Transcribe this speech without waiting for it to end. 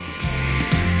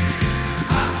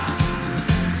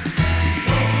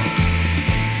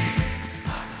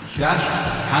Just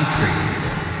Country.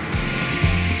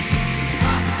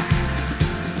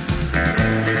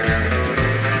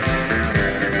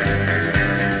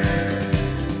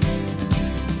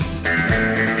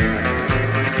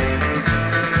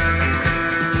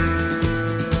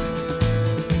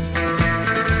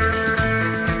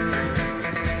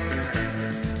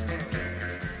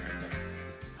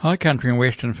 Hi country and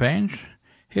western fans,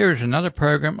 here is another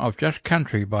program of Just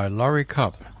Country by Laurie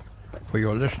Kopp for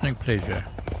your listening pleasure.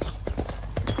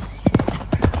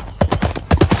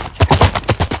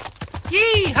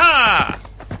 Yee-haw!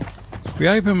 We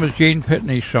open with Gene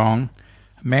Pitney's song,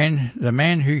 The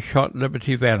Man Who Shot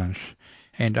Liberty Valance,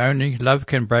 and Only Love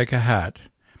Can Break a Heart.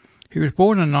 He was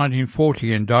born in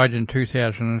 1940 and died in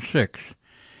 2006.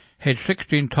 Had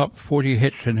 16 top 40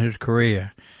 hits in his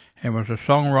career, and was a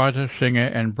songwriter, singer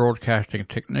and broadcasting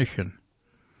technician.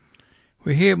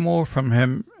 We hear more from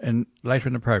him later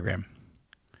in the program.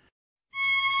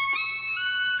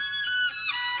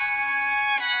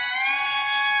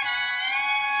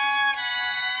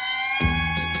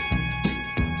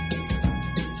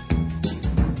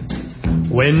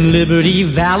 When Liberty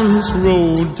Valance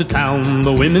rode to town,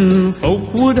 the women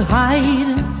folk would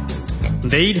hide,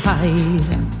 they'd hide.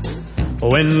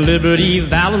 When Liberty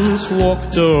Valance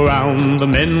walked around, the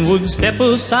men would step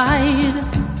aside,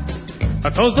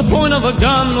 'cause the point of a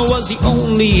gun was the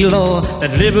only law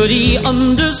that Liberty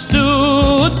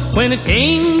understood. When it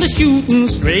came to shooting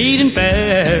straight and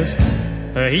fast,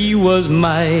 he was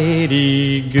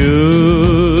mighty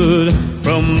good.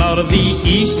 From out of the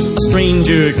east a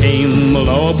stranger came, a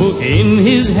law book in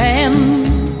his hand.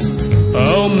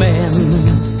 Oh man,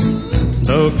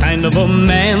 the kind of a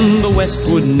man the West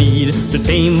would need to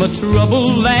tame a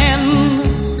troubled land.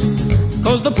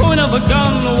 'Cause the point of a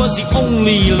gun was the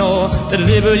only law that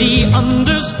Liberty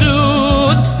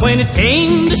understood. When it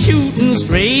came to shooting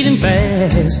straight and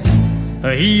fast,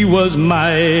 he was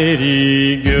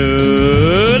mighty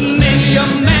good. Many a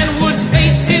man would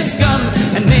face his gun,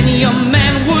 and many a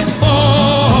man would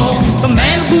fall. The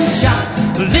man who shot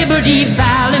Liberty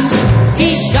Valance,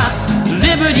 he shot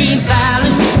Liberty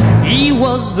Valance. He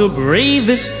was the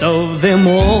bravest of them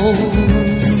all.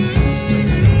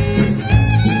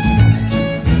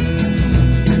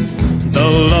 The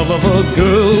love of a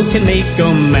girl can make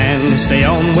a man stay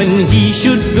on when he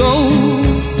should go.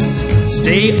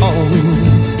 Stay on,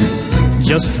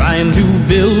 just trying to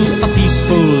build a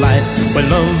peaceful life where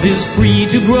love is free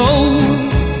to grow.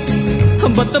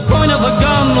 But the point of a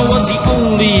gun was the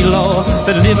only law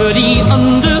that Liberty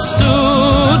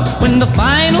understood. When the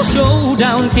final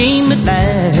showdown came at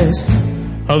last,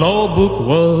 a law book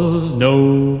was no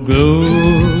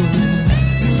good.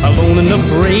 Alone and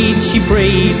afraid, she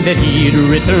prayed that he'd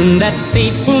return that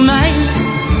fateful night.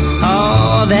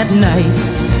 Oh, that night,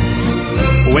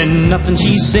 when nothing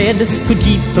she said could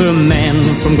keep her man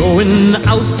from going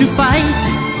out to fight.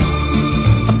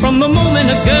 From the moment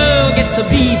a girl gets to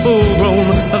be full grown,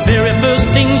 the very first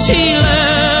thing she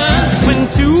learns, when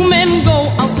two men go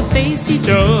out to face each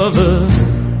other,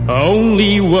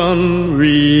 only one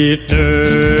returns.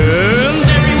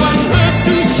 Everyone heard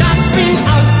two shots ring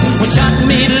out, one shot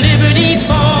made Liberty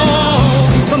fall.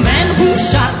 The man who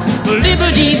shot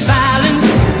Liberty Valance,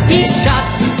 he shot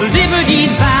Liberty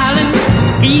Valance.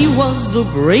 He was the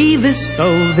bravest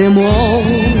of them all.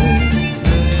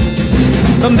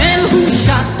 The man who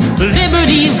shot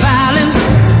Liberty Valance,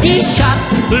 he shot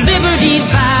Liberty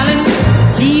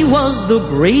Valance. He was the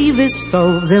bravest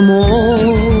of them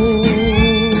all.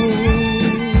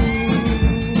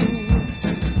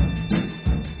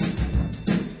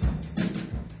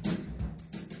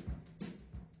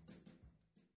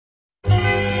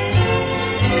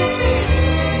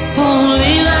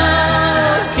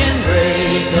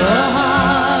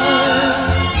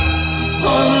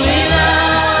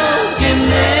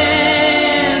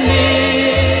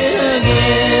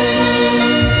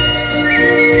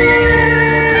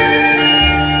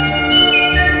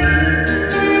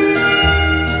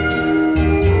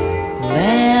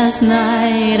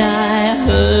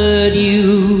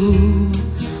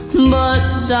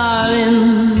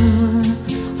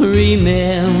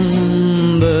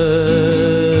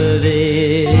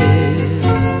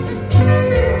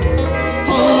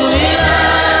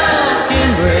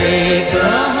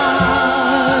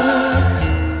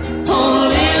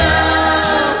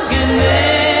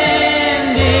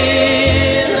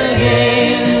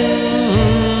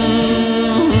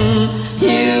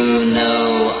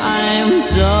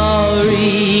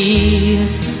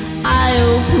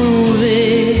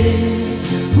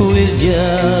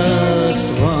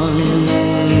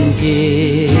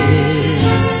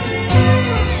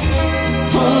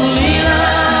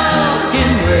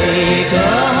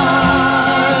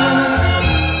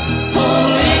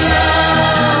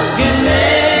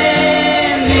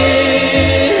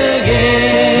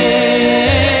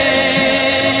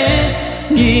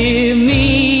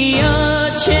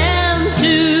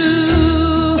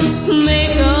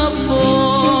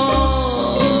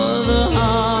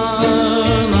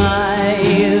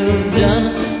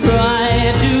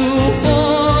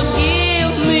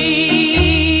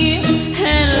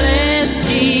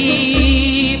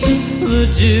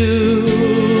 two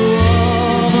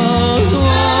of us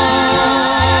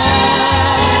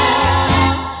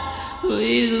one.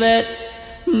 Please let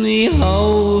me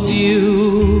hold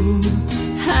you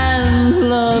and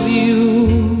love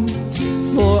you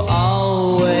for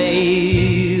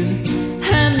always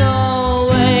and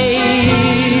always.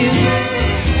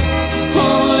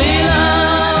 Only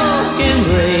love can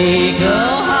break a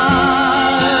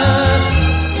heart.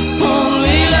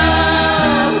 Only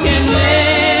love can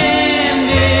mend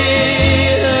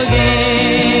it again.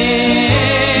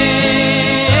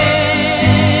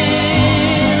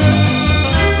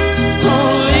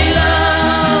 Only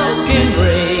love can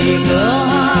break a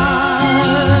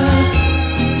heart.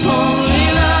 Only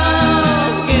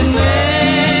love can mend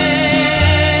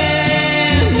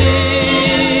it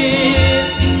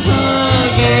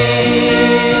again.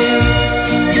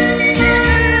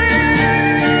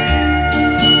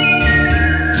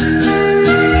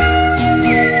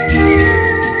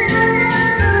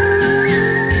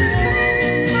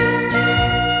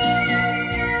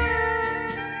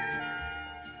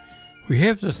 We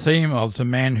have the theme of The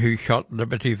Man Who Shot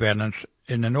Liberty Valance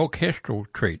in an orchestral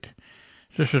treat.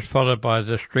 This is followed by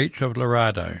The Streets of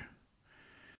Laredo.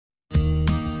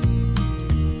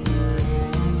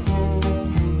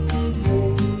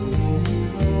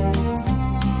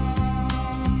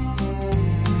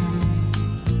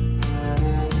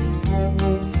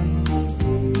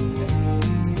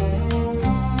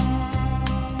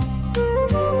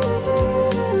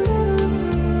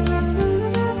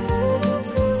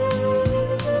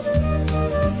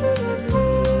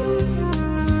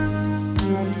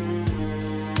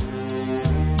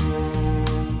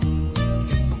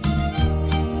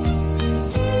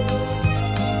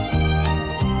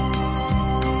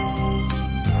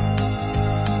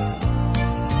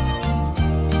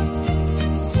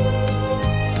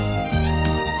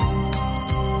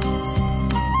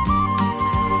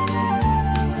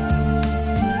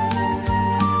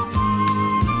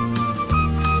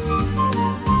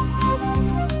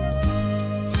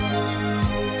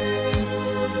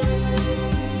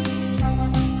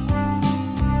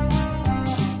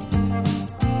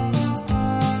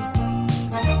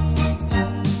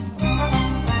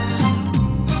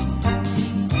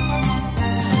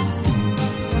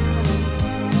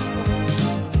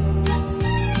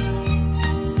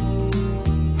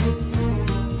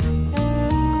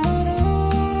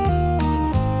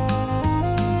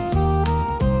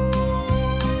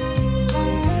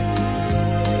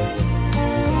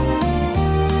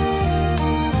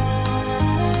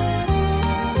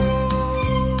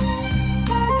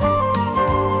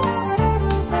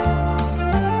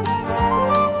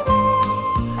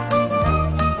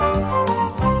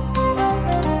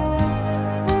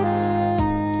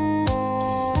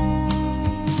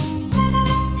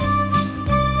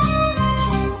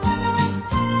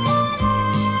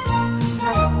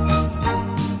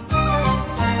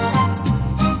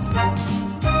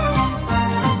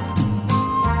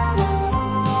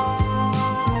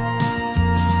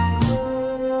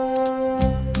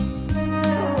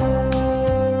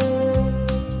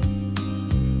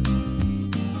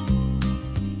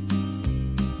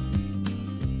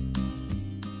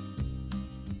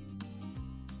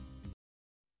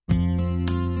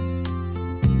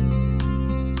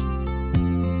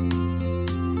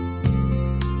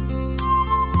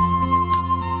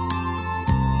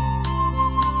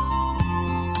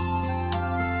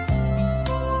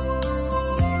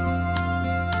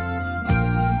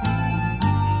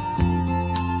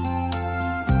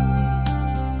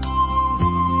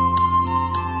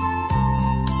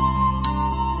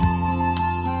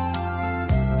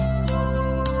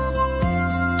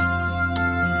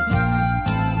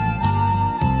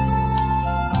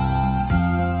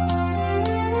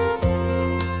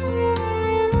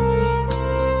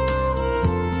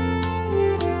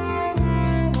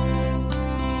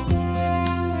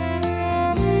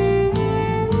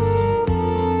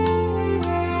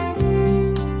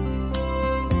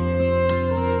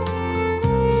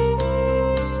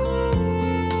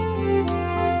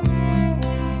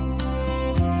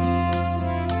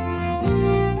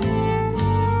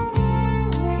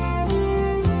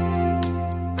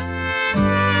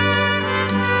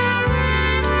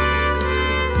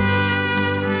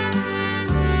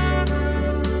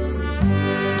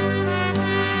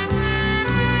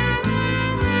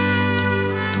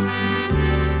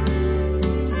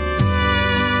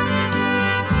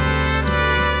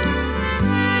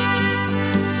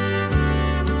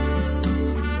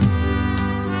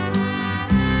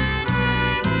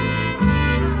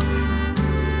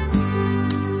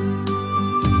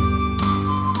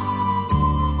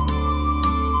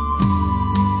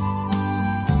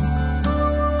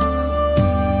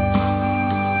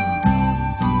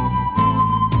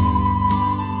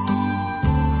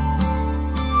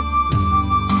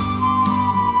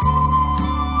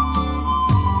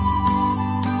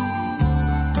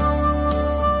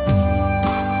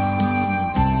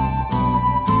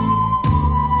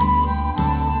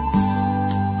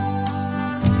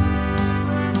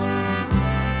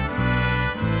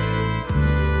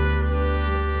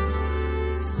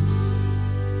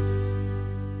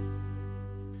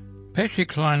 Patsy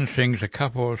Cline sings a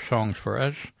couple of songs for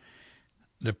us,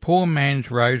 The Poor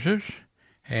Man's Roses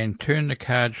and Turn the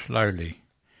Card Slowly.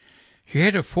 She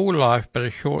had a full life but a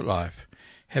short life,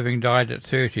 having died at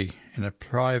 30 in a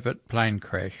private plane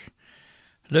crash.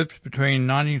 Lived between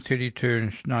 1932 and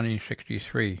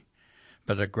 1963,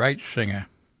 but a great singer.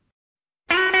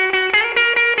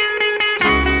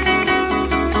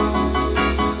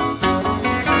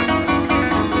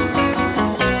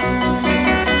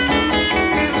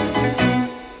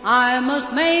 I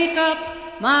must make up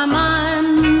my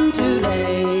mind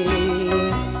today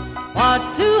what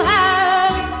to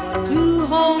have, what to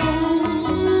hold.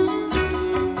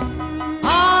 A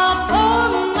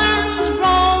poor man's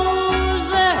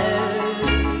roses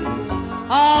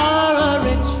are a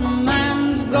rich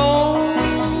man's gold.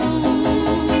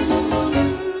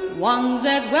 One's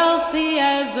as wealthy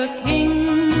as a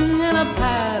king in a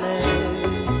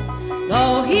palace,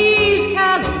 though he's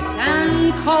callous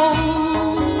and cold.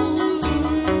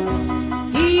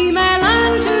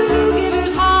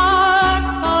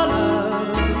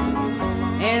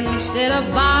 Instead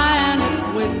of buying it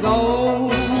with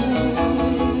gold,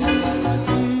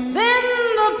 then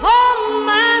the poor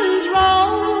man's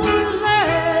roses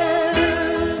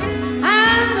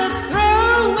and the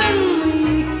thrill when we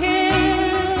kiss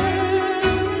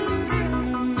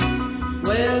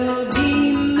will be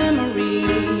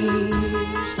memories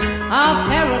of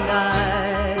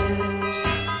paradise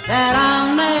that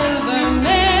I'll never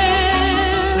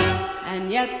miss. And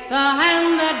yet the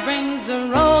hand that brings the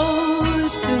rose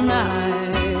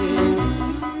tonight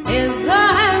is the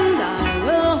hand I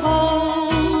will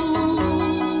hold.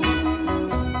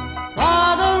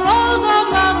 For the rose of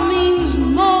love means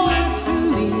more to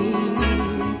me,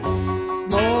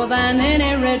 more than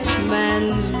any rich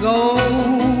man's gold.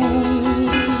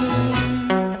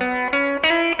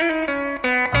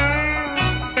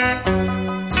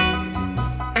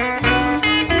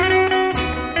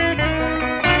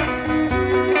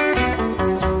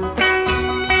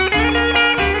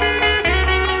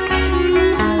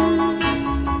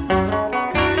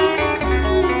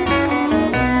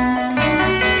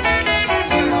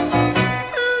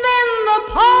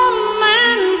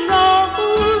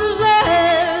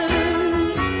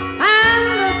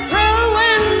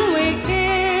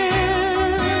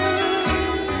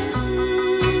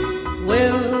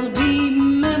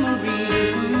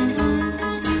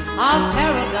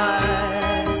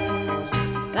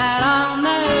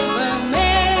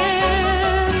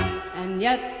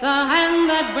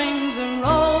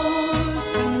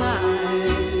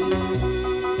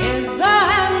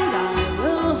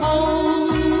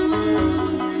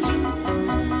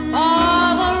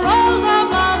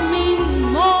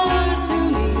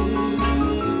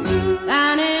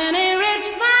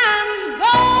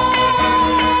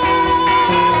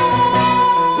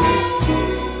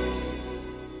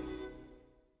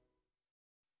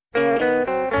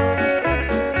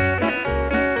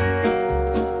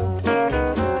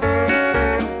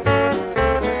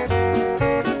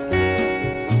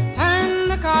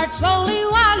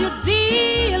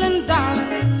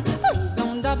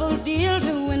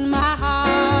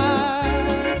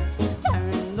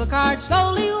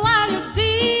 Slowly while you're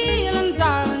dealing,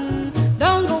 darling.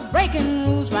 Don't go breaking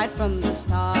rules right from the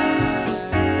start.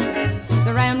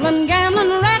 The rambling,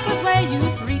 gambling, reckless way you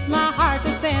treat my heart's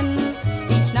a sin.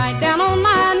 Each night down on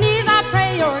my knees I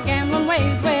pray your gambling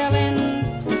ways will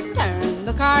end. Turn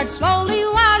the card slowly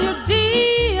while you're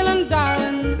dealing,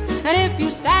 darling. And if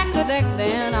you stack the deck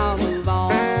then I'll move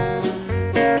on.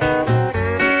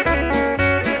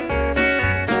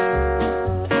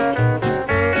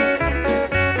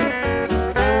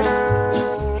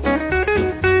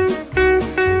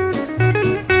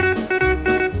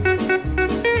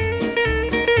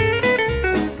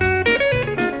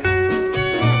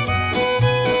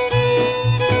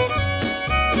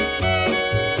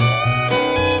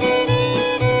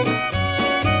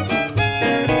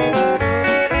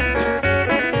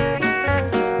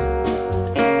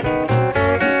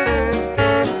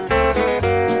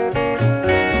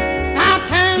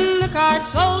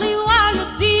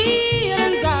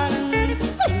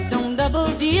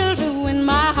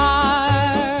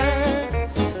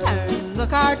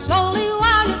 Slowly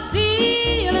while you're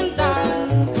dealing,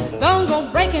 darling. Don't go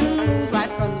breaking rules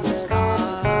right from the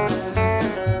start.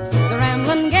 The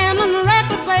rambling, gambling,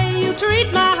 reckless way you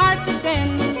treat my heart's a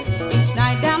sin. Each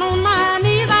night down on my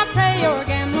knees I pray your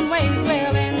gambling ways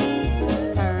will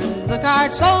end. Turn the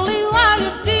card slowly while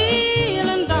you're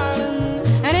dealing, darling.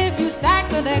 And if you stack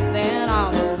the deck then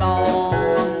I'll move on.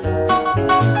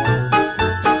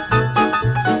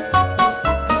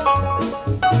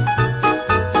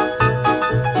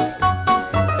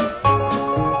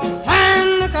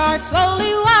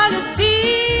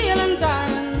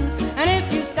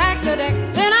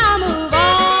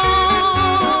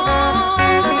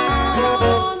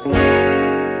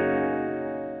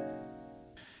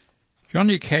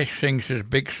 Johnny Cash sings his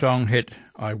big song hit,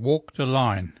 I Walk the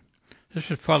Line. This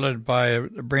is followed by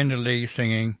Brenda Lee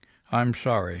singing, I'm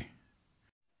Sorry.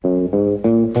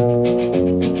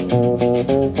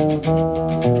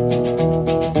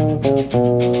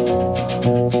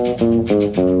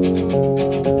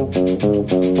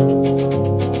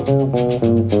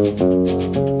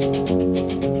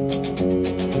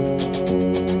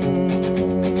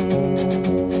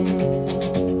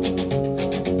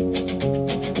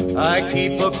 I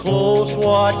keep a close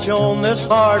watch on this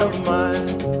heart of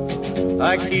mine.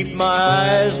 I keep my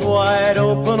eyes wide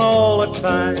open all the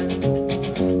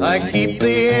time. I keep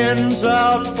the ends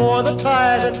out for the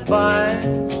tie that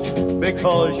binds.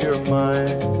 Because you're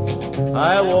mine,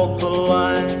 I walk the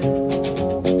line.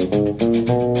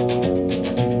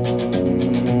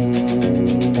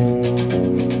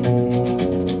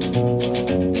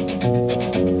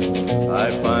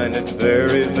 I find it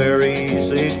very, very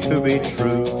easy to be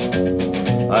true.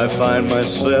 I find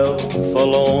myself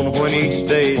alone when each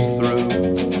day's through.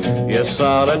 Yes,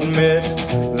 I'll admit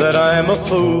that I'm a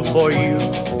fool for you.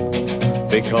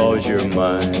 Because you're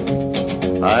mine,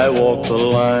 I walk the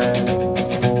line.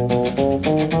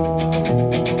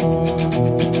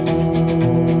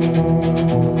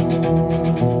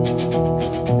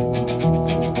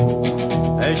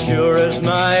 As sure as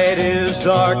night is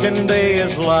dark and day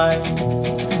is light,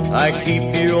 I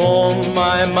keep you on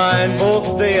my mind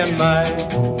both day and night.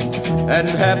 And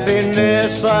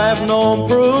happiness I've known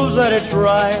proves that it's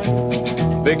right.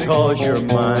 Because you're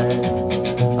mine,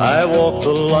 I walk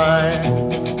the line.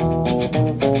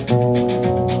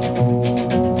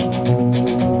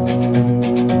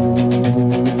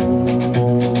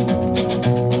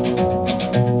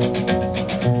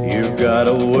 You've got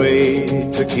a way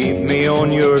to keep me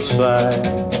on your side.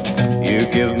 You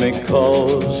give me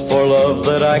cause for love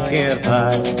that I can't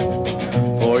hide.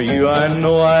 For you I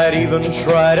know I'd even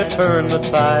try to turn the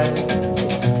tide.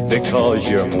 Because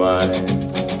you're mine,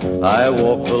 I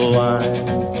walk the line.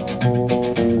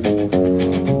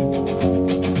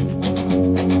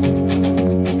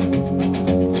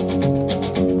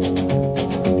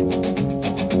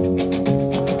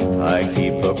 I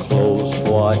keep a close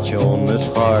watch on this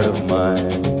heart of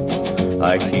mine.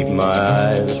 I keep my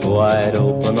eyes wide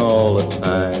open all the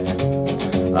time.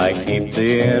 I keep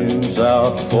the ends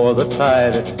out for the tie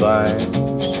that binds.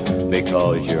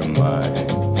 Because you're mine,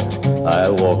 I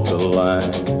walk the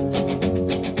line.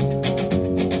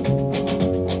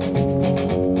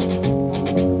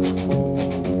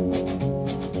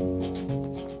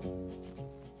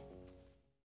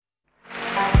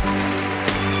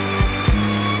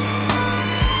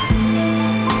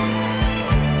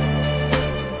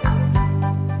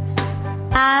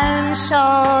 I'm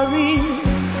sorry,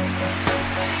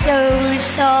 so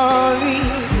sorry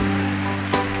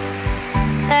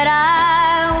that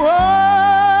I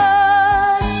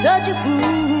was such a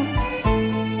fool.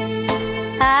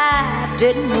 I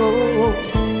didn't know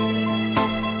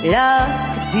love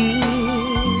could be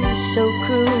so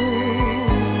cruel.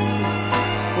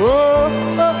 Oh,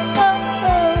 oh,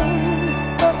 oh,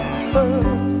 oh,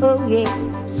 oh, oh,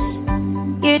 yes.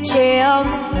 You tell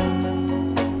me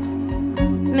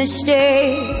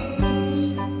mistakes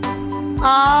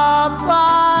are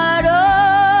part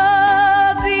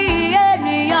of being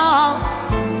young,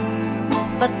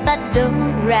 but that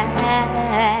don't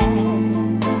right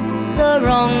the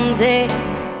wrong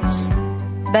thing's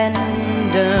been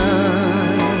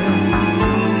done.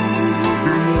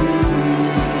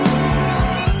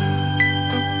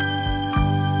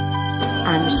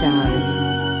 I'm sorry,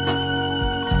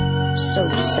 so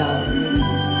sorry.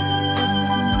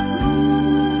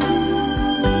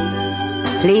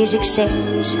 Please accept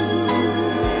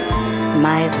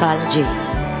my apology.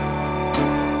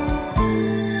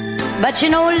 But you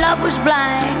know love was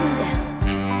blind,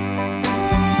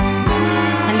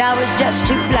 and I was just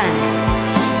too blind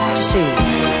to see.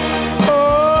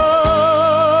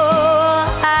 Oh,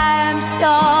 I'm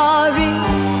sorry,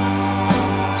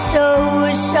 so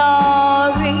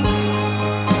sorry.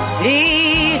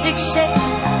 Please accept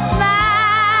my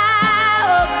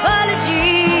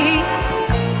apology.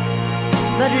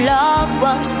 But love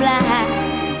was blind,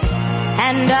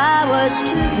 and I was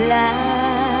too blind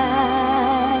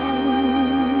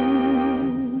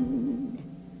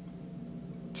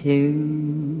to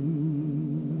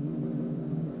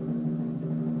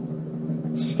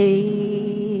see.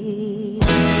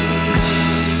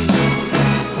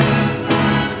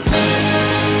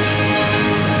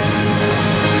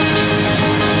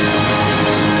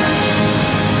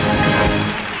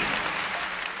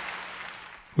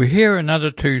 We hear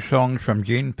another two songs from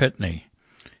Gene Pitney.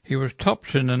 He was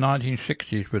tops in the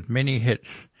 1960s with many hits.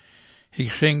 He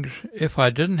sings If I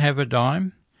Didn't Have a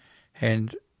Dime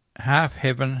and Half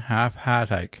Heaven, Half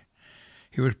Heartache.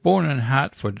 He was born in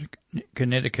Hartford,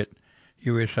 Connecticut,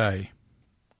 USA.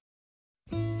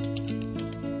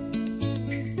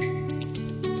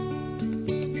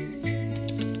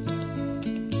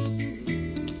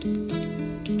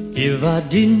 If I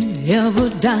didn't have a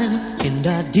dime and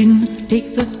I didn't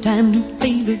take the time to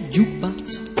play the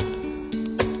jukebox,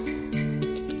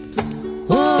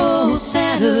 oh,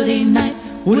 Saturday night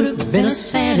would have been a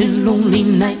sad and lonely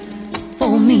night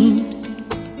for me.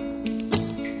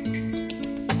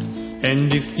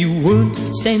 And if you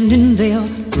weren't standing there,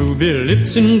 ruby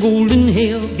lips and golden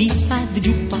hair beside the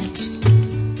jukebox,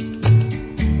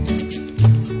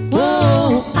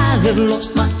 oh, I'd have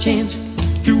lost my chance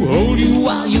to hold you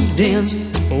while you dance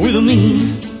with me.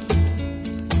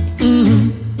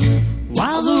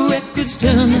 While the records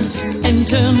turn and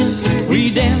turn, we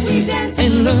dance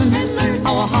and learn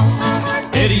our hearts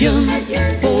had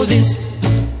yearned for this.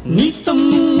 Neath the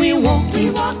moon we walk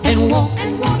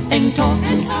and talk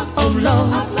of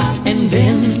love, and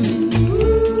then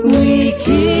we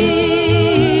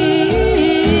kiss.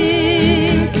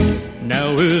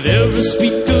 Now with every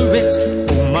sweet caress,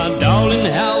 oh my darling,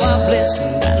 how I bless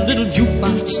that little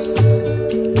jukebox.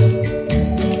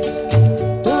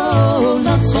 Oh,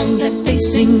 love songs that they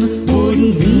sing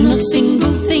wouldn't mean a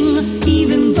single thing,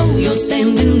 even though you're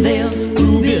standing there,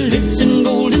 ruby lips and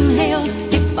golden hair.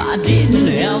 If I didn't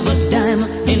have a dime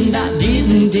and I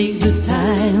didn't take the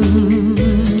time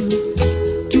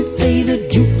to play the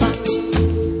jukebox.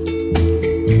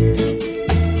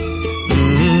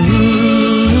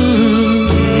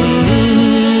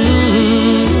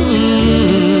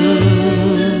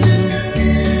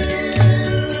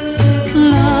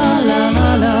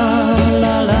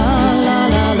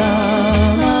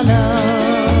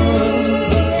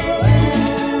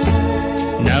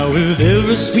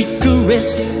 A sweet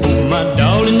caress, oh my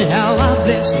darling, how I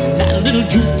bless that little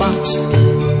jukebox.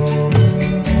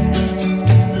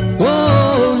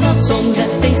 Oh, love songs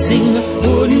that they sing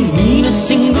wouldn't mean a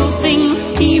single thing,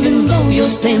 even though you're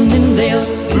standing there,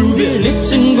 ruby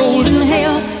lips and golden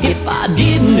hair. If I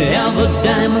didn't have a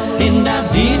dime and I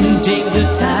didn't take the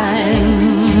time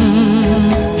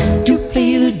to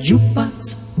play the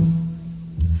jukebox.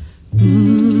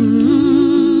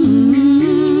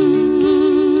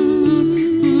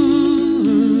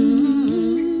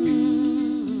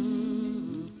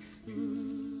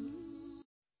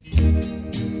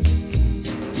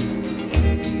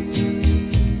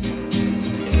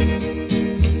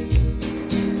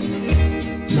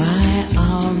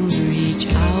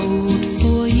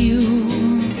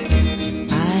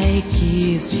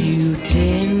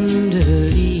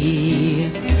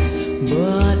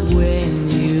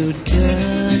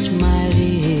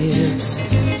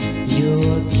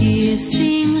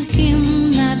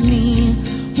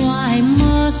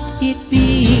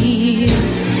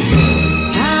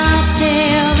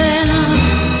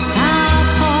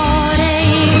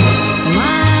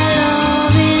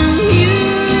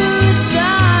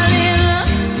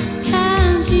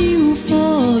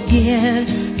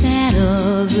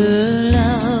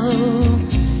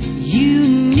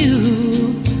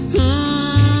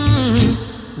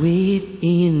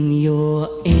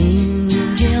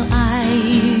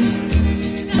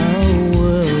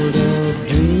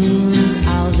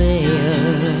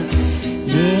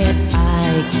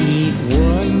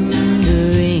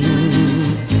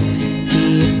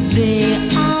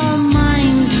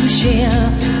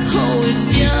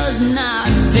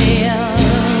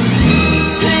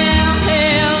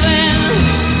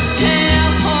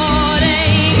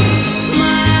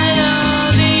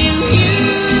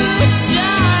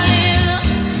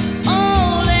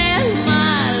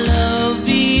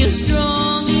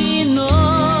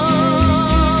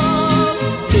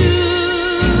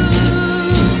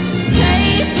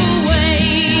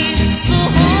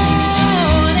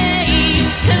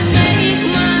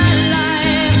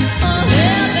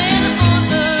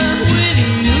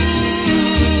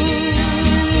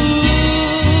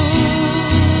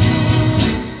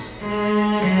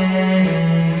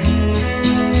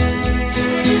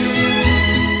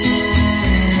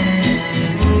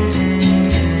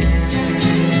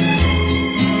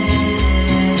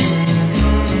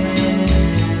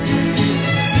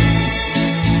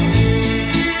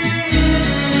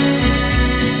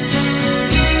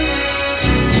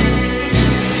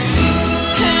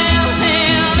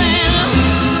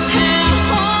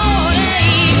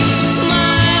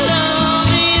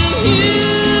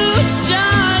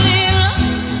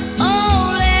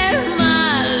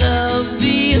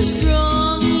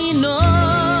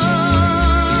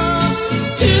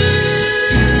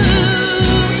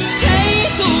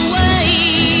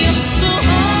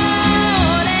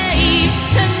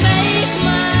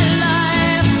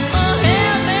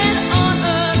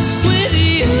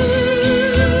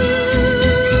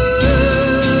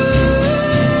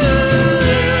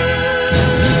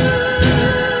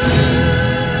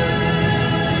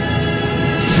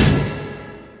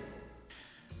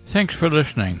 Thanks for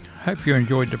listening. Hope you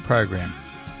enjoyed the program.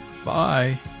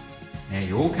 Bye. Now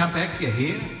you all come back, you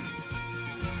hear?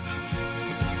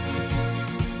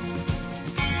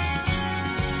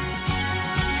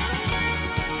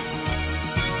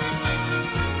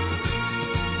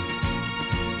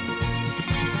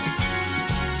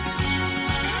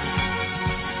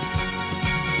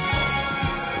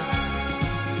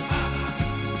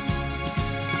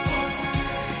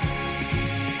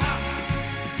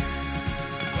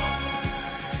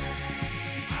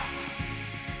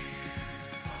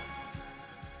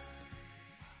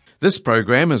 This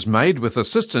program is made with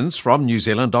assistance from New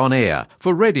Zealand On Air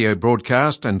for radio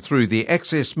broadcast and through the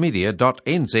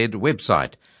accessmedia.nz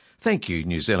website. Thank you,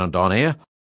 New Zealand On Air.